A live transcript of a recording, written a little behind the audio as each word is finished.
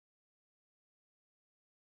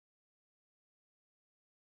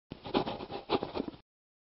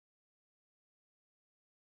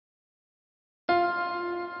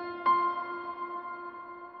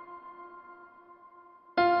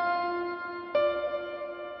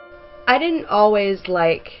I didn't always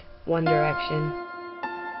like One Direction.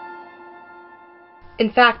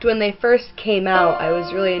 In fact, when they first came out, I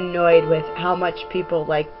was really annoyed with how much people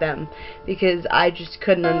liked them, because I just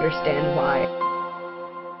couldn't understand why.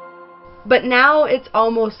 But now it's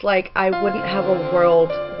almost like I wouldn't have a world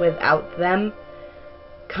without them.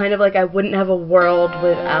 Kind of like I wouldn't have a world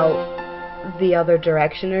without the other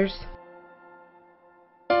Directioners.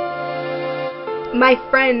 My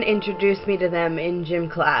friend introduced me to them in gym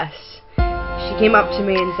class. She came up to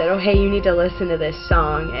me and said, "Oh, hey, you need to listen to this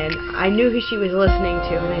song." And I knew who she was listening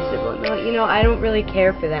to, and I said, "Well, no, I don't really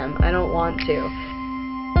care for them. I don't want to."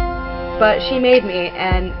 But she made me,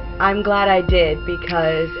 and I'm glad I did,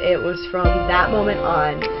 because it was from that moment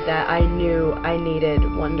on that I knew I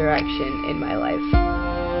needed One Direction in my life.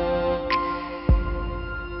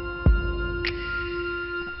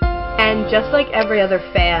 And just like every other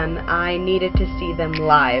fan, I needed to see them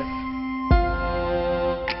live.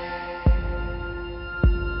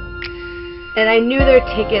 And I knew their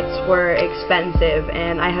tickets were expensive,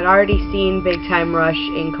 and I had already seen Big Time Rush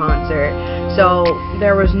in concert, so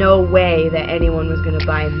there was no way that anyone was going to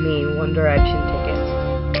buy me One Direction tickets.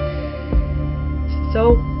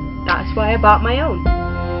 So that's why I bought my own.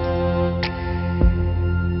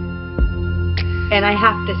 And I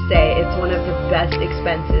have to say, it's one of the best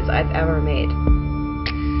expenses I've ever made.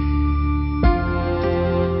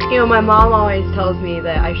 You know, my mom always tells me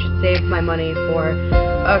that I should save my money for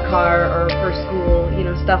a car or for school, you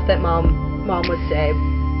know, stuff that mom would say.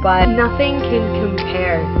 But nothing can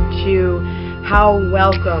compare to how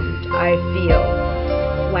welcomed I feel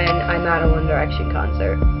when I'm at a One Direction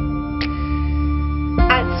concert.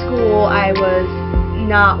 At school, I was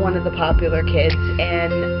not one of the popular kids,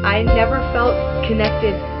 and I never felt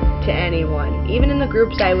connected to anyone. Even in the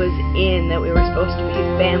groups I was in that we were supposed to be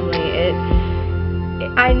family,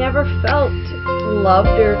 I never felt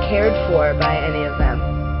loved or cared for by any of them.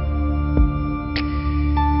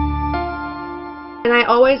 And I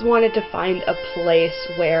always wanted to find a place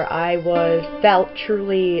where I felt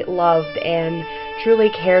truly loved and truly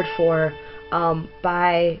cared for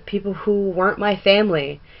by people who weren't my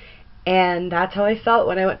family. And that's how I felt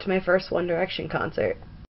when I went to my first One Direction concert.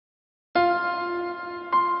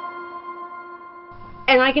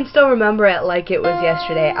 And I can still remember it like it was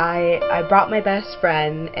yesterday. I brought my best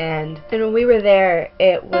friend, and when we were there,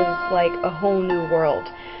 it was like a whole new world.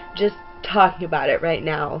 Just talking about it right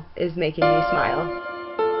now is making me smile.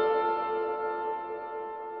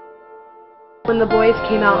 When the boys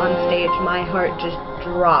came out on stage, my heart just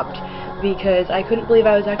dropped, because I couldn't believe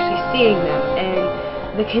I was actually seeing them,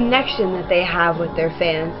 and the connection that they have with their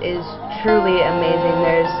fans is truly amazing.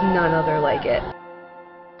 There's none other like it.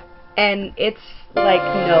 And it's like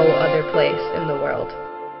no other place in the world.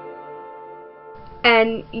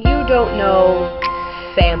 And you don't know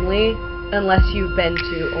family unless you've been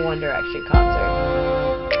to a One Direction concert.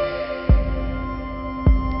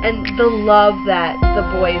 And the love that the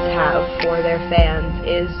boys have for their fans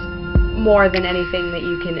is more than anything that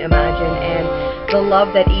you can imagine, and the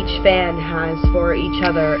love that each fan has for each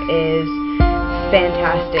other is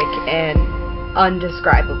fantastic and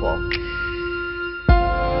undescribable.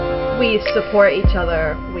 We support each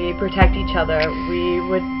other, we protect each other, we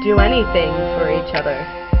would do anything for each other.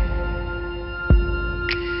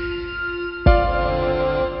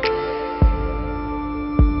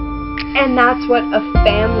 And that's what a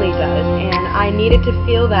family does, and I needed to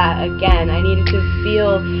feel that again. I needed to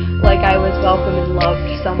feel like I was welcome and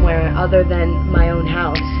loved somewhere other than my own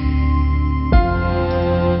house.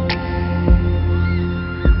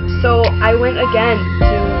 So I went again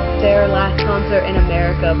to their last concert in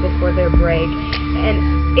America before their break,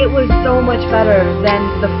 and it was so much better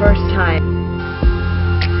than the first time.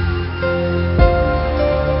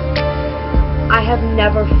 I have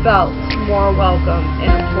never felt more welcome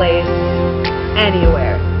in a place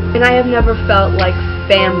anywhere, and I have never felt like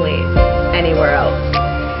family anywhere else.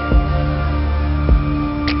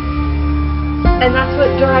 And that's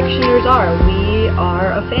what Directioners are. We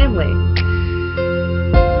are a family.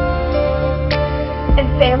 And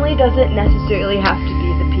family doesn't necessarily have to be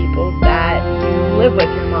the people that you live with,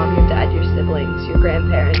 your mom, your dad, your siblings, your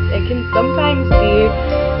grandparents. It can sometimes be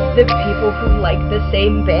the people who like the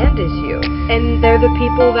same band as you. And they're the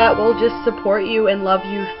people that will just support you and love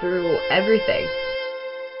you through everything.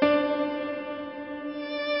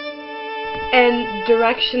 And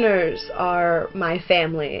Directioners are my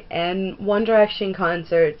family, and One Direction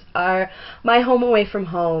concerts are my home away from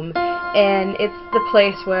home, and it's the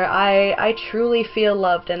place where I truly feel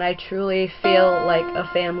loved and I truly feel like a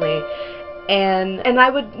family, and I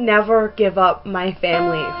would never give up my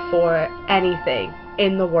family for anything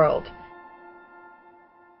in the world.